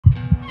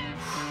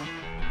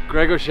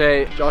Greg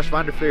O'Shea, Josh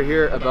van der Flier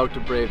here, about to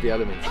brave the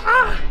elements.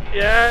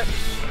 Yeah.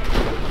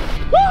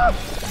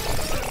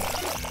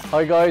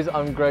 Hi guys,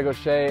 I'm Greg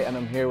O'Shea and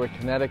I'm here with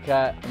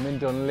Kinetica. I'm in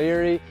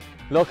Dunleary.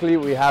 Luckily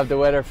we have the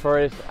weather for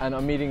it, and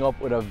I'm meeting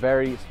up with a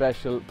very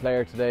special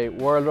player today.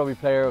 World Rugby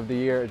Player of the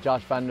Year,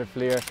 Josh van der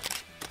Flier.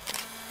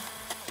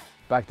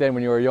 Back then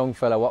when you were a young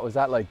fella, what was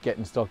that like,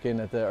 getting stuck in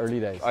at the early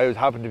days? I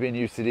happened to be in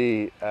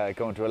UCD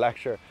going to a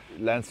lecture.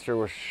 Leinster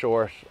were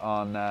short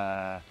on,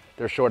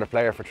 they're short a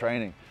player for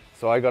training.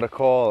 So I got a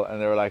call and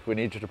they were like, we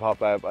need you to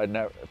pop out.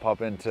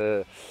 Pop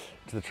into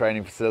the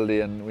training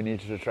facility and we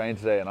need you to train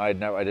today. And I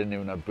didn't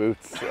even have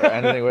boots or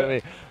anything with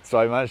me. So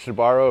I managed to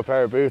borrow a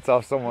pair of boots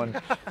off someone,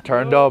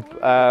 turned up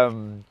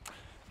and...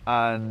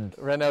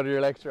 Ran out of your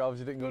lecture,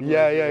 obviously didn't go to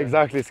Yeah,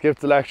 exactly. Skipped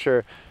the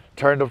lecture,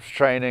 turned up to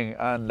training,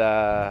 and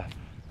I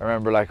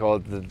remember like all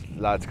the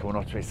lads coming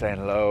up to me saying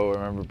hello. I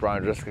remember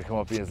Brian Driscoll come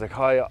up to me and he was like,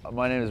 hi,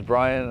 my name is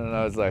Brian, and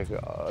I was like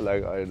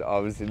I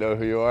obviously know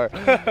who you are.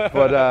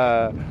 But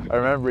I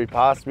remember he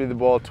passed me the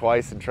ball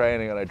twice in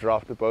training and I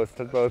dropped it both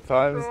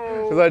times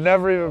because I'd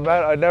never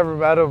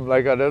met him.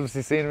 Like, I'd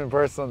obviously seen him in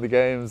person on the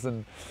games,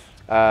 and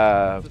it's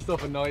a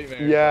stuff of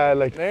nightmare. Yeah,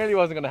 like nearly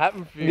wasn't going to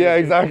happen for you. Yeah,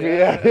 exactly.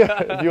 Yeah.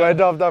 If you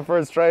went off that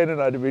first training,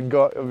 I'd have been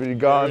gone.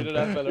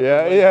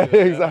 Yeah,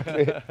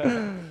 exactly.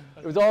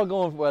 It was all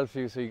going well for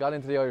you, so you got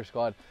into the Irish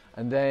squad,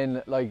 and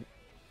then like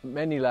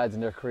many lads in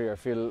their career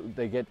feel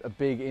they get a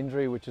big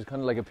injury, which is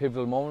kind of like a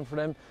pivotal moment for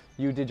them.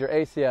 You did your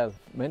ACL.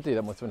 Mentally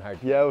that must have been hard.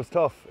 Yeah, it was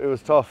tough.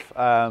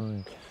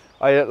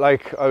 I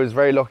was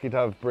very lucky to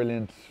have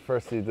brilliant,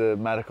 firstly the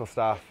medical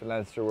staff in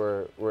Leinster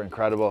were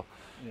incredible.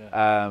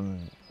 Yeah.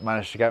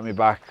 Managed to get me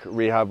back,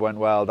 rehab went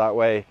well that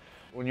way.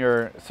 When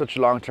you're such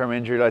a long-term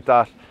injury like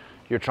that,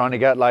 you're trying to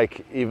get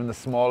like even the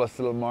smallest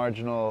little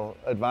marginal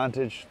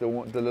advantage, the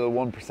little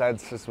 1%, I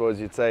suppose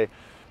you'd say.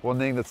 One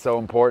thing that's so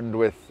important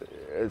with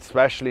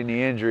especially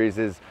knee injuries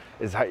is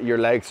your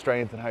leg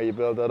strength and how you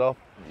build that up.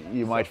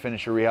 You might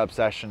finish a rehab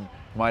session,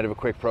 you might have a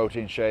quick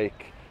protein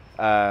shake,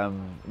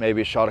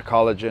 maybe a shot of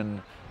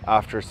collagen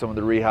after some of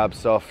the rehab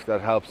stuff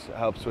that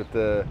helps with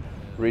the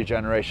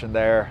regeneration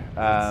there.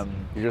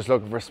 You're just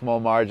looking for small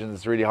margins.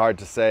 It's really hard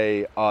to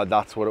say, oh,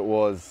 that's what it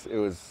was.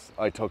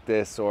 I took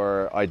this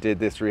or I did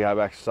this rehab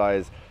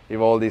exercise. You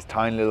have all these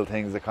tiny little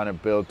things that kind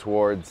of build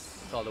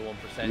towards. It's all the 1%.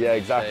 Yeah,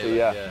 exactly.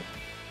 Yeah.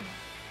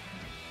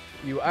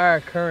 You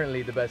are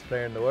currently the best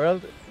player in the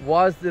world.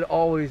 Was it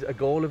always a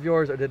goal of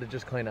yours, or did it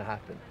just kind of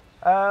happen?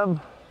 I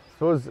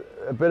suppose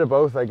a bit of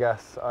both, I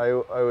guess. I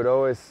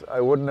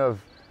wouldn't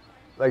have,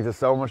 like, there's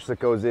so much that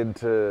goes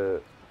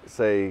into,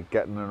 say,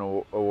 getting an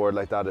award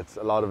like that.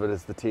 A lot of it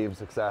is the team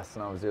success,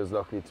 and obviously I was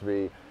lucky to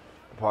be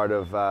part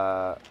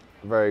of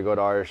very good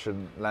Irish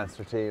and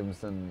Leinster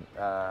teams, and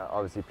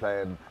obviously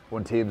playing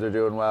when teams are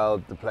doing well,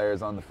 the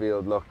players on the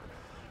field look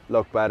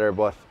better.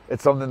 But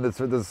it's something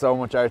there's so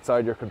much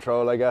outside your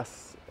control, I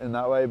guess, in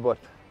that way. But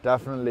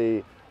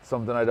definitely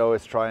something I'd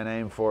always try and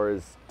aim for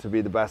is to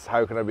be the best.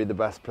 How can I be the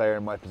best player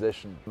in my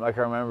position? Like,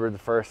 I remember the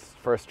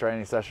first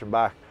training session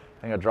back,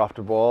 I think I dropped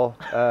a ball.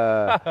 We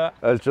had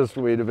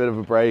a bit of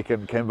a break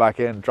and came back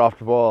in, dropped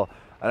the ball,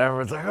 and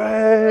everyone's like,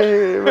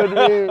 hey, you're meant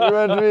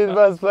to be the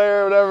best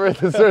player, or whatever,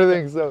 this sort of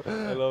thing. So,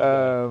 I love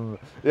that.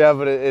 yeah,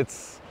 but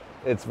it's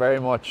very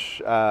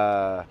much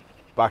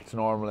back to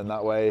normal in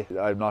that way.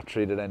 I'm not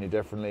treated any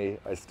differently.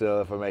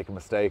 If I make a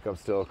mistake, I'm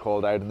still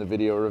called out in the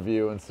video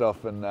review and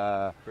stuff, and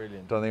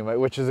brilliant. Don't think,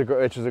 which is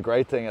a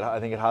great thing. I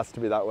think it has to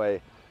be that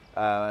way.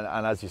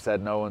 And as you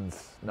said, no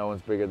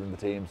one's bigger than the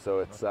team, so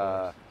it's.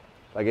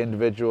 Like,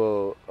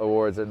 individual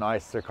awards are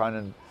nice. They're kind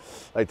of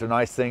like, they're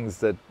nice things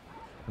that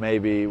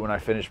maybe when I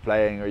finish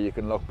playing, or you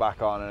can look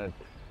back on it,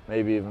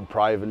 maybe even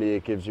privately,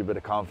 it gives you a bit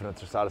of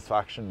confidence or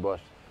satisfaction. But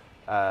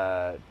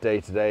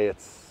day to day,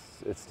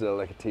 it's still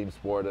like a team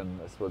sport, and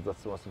I suppose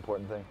that's the most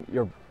important thing.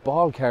 Your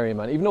ball carrying,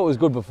 man, even though it was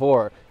good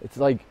before, it's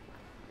like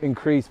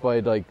increased by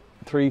like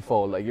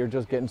threefold. Like, you're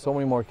just getting so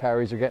many more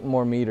carries, you're getting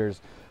more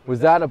meters. Was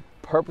that a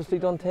purposely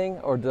done thing,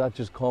 or did that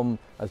just come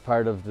as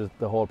part of the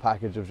whole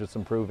package of just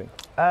improving?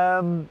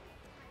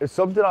 It's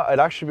something I'd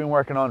actually been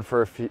working on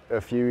for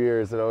a few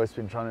years. I'd always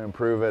been trying to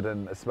improve it,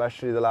 and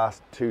especially the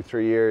last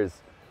 2-3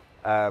 years,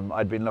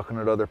 I'd been looking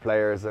at other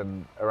players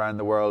and around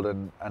the world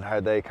and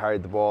how they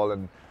carried the ball,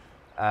 and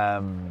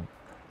I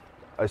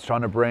was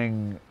trying to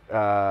bring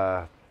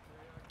a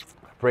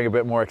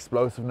bit more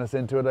explosiveness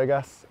into it, I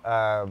guess,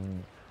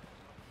 and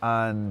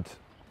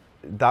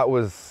that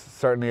was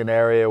certainly an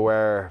area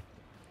where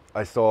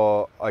I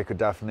saw I could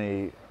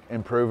definitely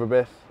improve a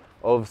bit.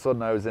 All of a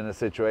sudden I was in a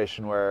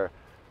situation where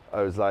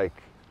I was like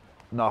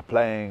not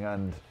playing,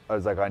 and I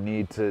was like, I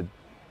need to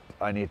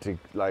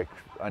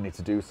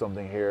do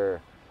something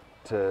here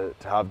to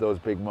have those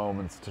big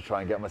moments, to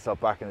try and get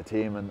myself back in the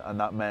team, and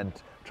that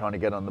meant trying to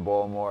get on the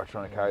ball more,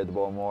 trying to carry the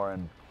ball more,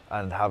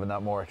 and having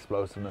that more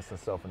explosiveness and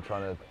stuff, and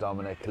trying to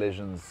dominate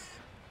collisions,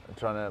 and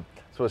trying to,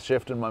 so it's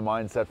shifting my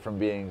mindset from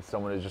being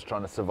someone who's just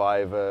trying to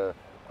survive a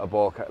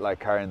ball,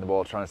 like carrying the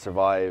ball, trying to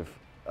survive,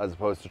 as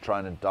opposed to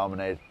trying to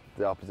dominate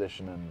the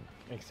opposition. And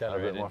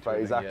accelerate a bit more fast.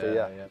 Exactly,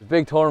 yeah. The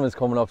big tournament's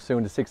coming up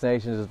soon. The Six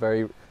Nations is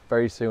very,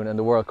 very soon, and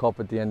the World Cup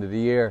at the end of the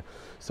year.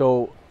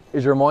 So,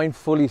 is your mind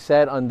fully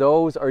set on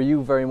those? Or are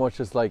you very much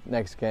just like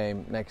next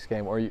game,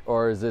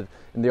 or is it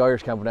in the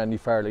Irish camp with Andy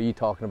Farrell? Are you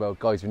talking about,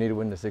 guys, we need to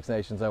win the Six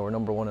Nations now? We're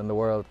 #1 in the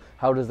world.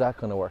 How does that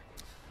kind of work?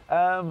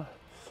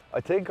 I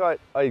think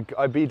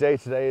I'd be day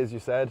to day, as you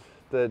said,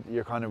 that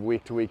you're kind of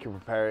week to week you're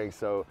preparing.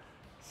 So,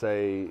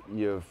 say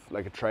you've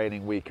like a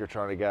training week, you're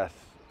trying to get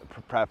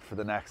prepped for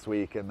the next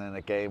week, and then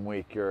a game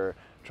week, you're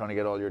trying to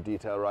get all your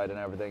detail right and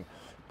everything.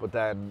 But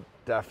then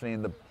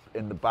definitely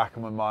in the back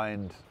of my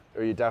mind,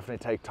 or you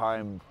definitely take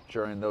time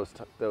during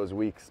those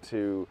weeks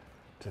to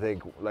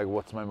think like,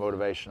 what's my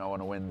motivation? I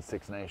want to win the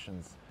Six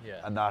Nations,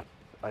 and that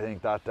I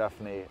think that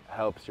definitely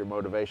helps your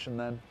motivation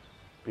then,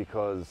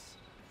 because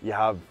you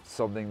have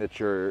something that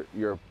you're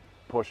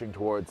pushing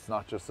towards,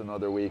 not just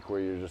another week where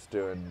you're just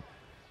doing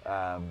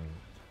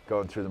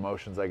going through the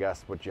motions, I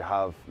guess, but you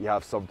have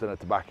something at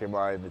the back of your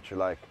mind that you're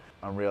like,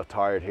 I'm real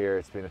tired here,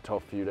 it's been a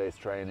tough few days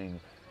training,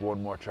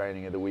 one more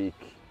training of the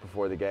week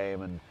before the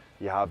game, and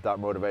you have that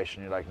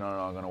motivation. You're like, no,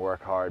 I'm going to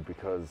work hard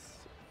because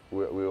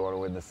we want to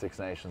win the Six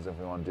Nations. If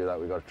we want to do that,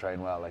 we've got to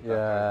train well. Like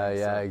that.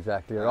 Yeah,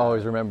 exactly.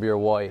 Always remember your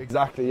why.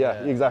 Exactly,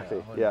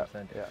 exactly. Yeah.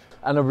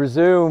 And I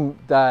presume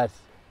that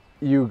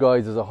you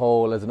guys as a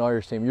whole, as an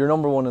Irish team, you're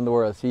 #1 in the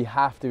world, so you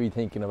have to be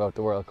thinking about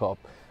the World Cup.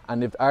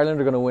 And if Ireland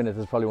are going to win it,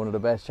 it's probably one of the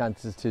best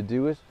chances to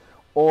do it.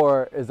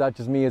 Or is that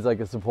just me as like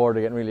a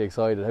supporter getting really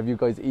excited? Have you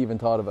guys even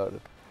thought about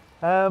it?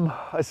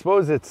 I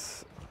suppose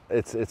it's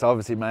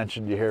obviously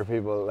mentioned. You hear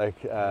people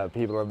like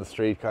people on the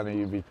street, kind of,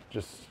 you'd be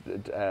just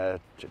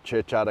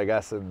chit chat, I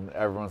guess, and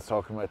everyone's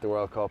talking about the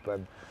World Cup,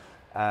 and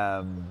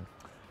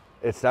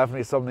it's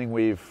definitely something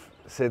we've,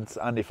 since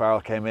Andy Farrell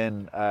came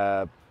in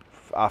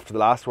after the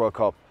last World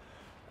Cup,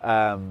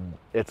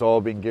 it's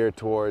all been geared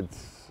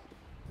towards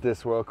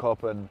this World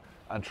Cup and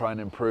trying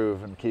to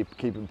improve and keep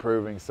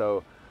improving.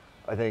 So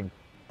I think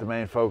the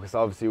main focus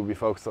obviously will be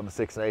focused on the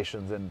Six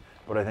Nations,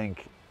 but I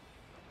think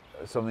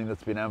something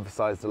that's been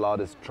emphasised a lot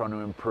is trying to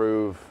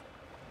improve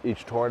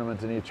each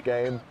tournament and each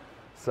game.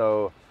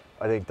 So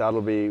I think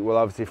we'll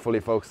obviously fully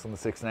focus on the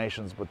Six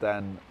Nations, but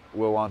then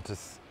we'll want to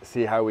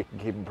see how we can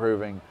keep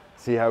improving,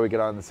 see how we get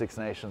on the Six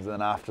Nations, and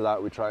then after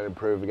that we try to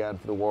improve again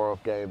for the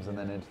Warm-Up games and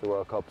then into the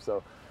World Cup.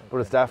 So, but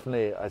it's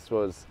definitely, I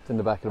suppose, it's in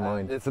the back of the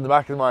mind. It's in the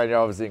back of the mind. You're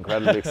obviously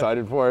incredibly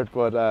excited for it,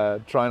 but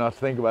try not to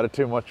think about it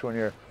too much when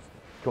you're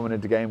coming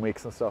into game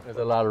weeks and stuff. There's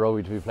a lot of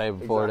rugby to be played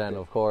before then,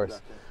 of course.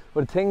 Exactly.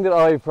 But the thing that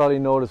I've probably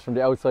noticed from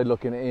the outside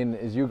looking in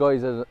is you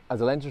guys as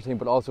a Leinster team,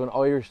 but also an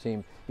Irish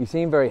team, you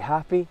seem very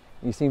happy,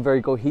 you seem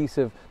very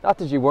cohesive. Not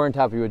that you weren't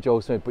happy with Joe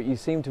Smith, but you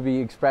seem to be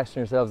expressing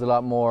yourselves a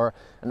lot more.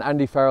 And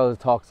Andy Farrell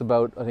talks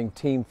about, I think,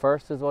 team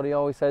first is what he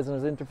always says in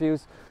his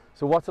interviews.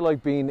 So what's it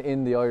like being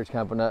in the Irish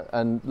camp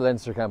and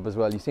Leinster camp as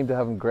well? You seem to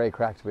have a great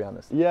crack, to be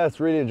honest. Yeah,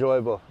 it's really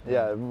enjoyable.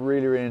 Yeah,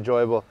 really, really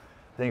enjoyable.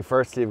 I think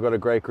firstly you've got a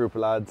great group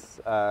of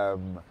lads. I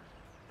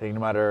think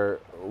no matter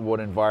what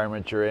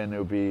environment you're in, it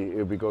would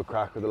be good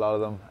crack with a lot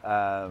of them.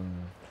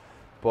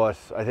 But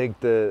I think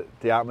the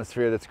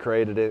atmosphere that's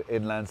created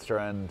in Leinster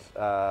and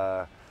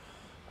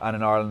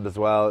in Ireland as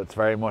well, it's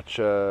very much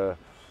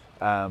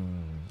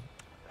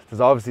there's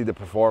obviously the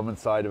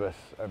performance side of it,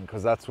 and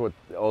because that's what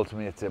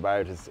ultimately it's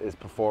about is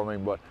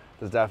performing. But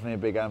there's definitely a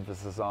big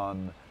emphasis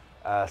on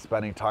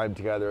spending time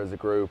together as a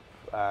group.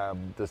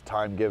 There's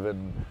time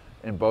given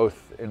in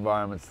both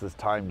environments. There's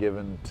time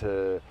given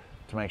to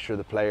make sure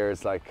the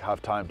players like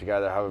have time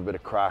together, have a bit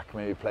of crack,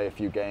 maybe play a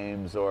few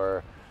games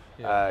or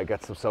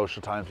get some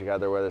social time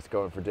together, whether it's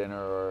going for dinner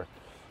or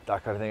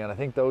that kind of thing. And I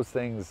think those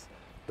things,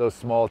 those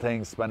small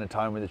things, spending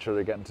time with each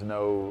other, getting to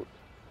know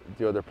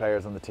the other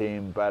players on the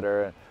team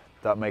better,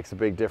 that makes a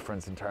big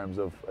difference in terms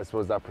of, I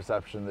suppose, that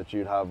perception that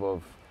you'd have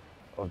of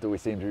that we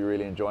seem to be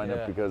really enjoying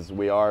it, because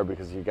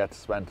you get to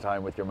spend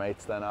time with your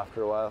mates then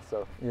after a while.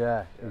 So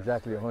yeah,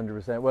 exactly,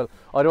 100%. Well,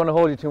 I don't want to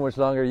hold you too much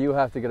longer. You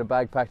have to get a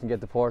bag packed and get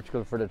to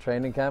Portugal for the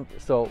training camp.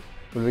 So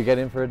will we get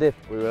in for a dip?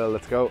 We will.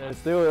 Let's go.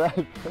 Let's do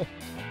it.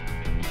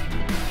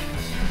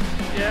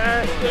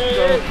 Yeah,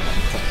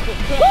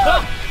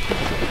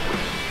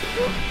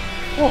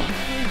 oh,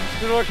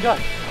 good work,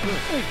 guys.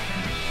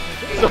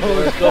 So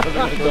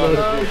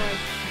much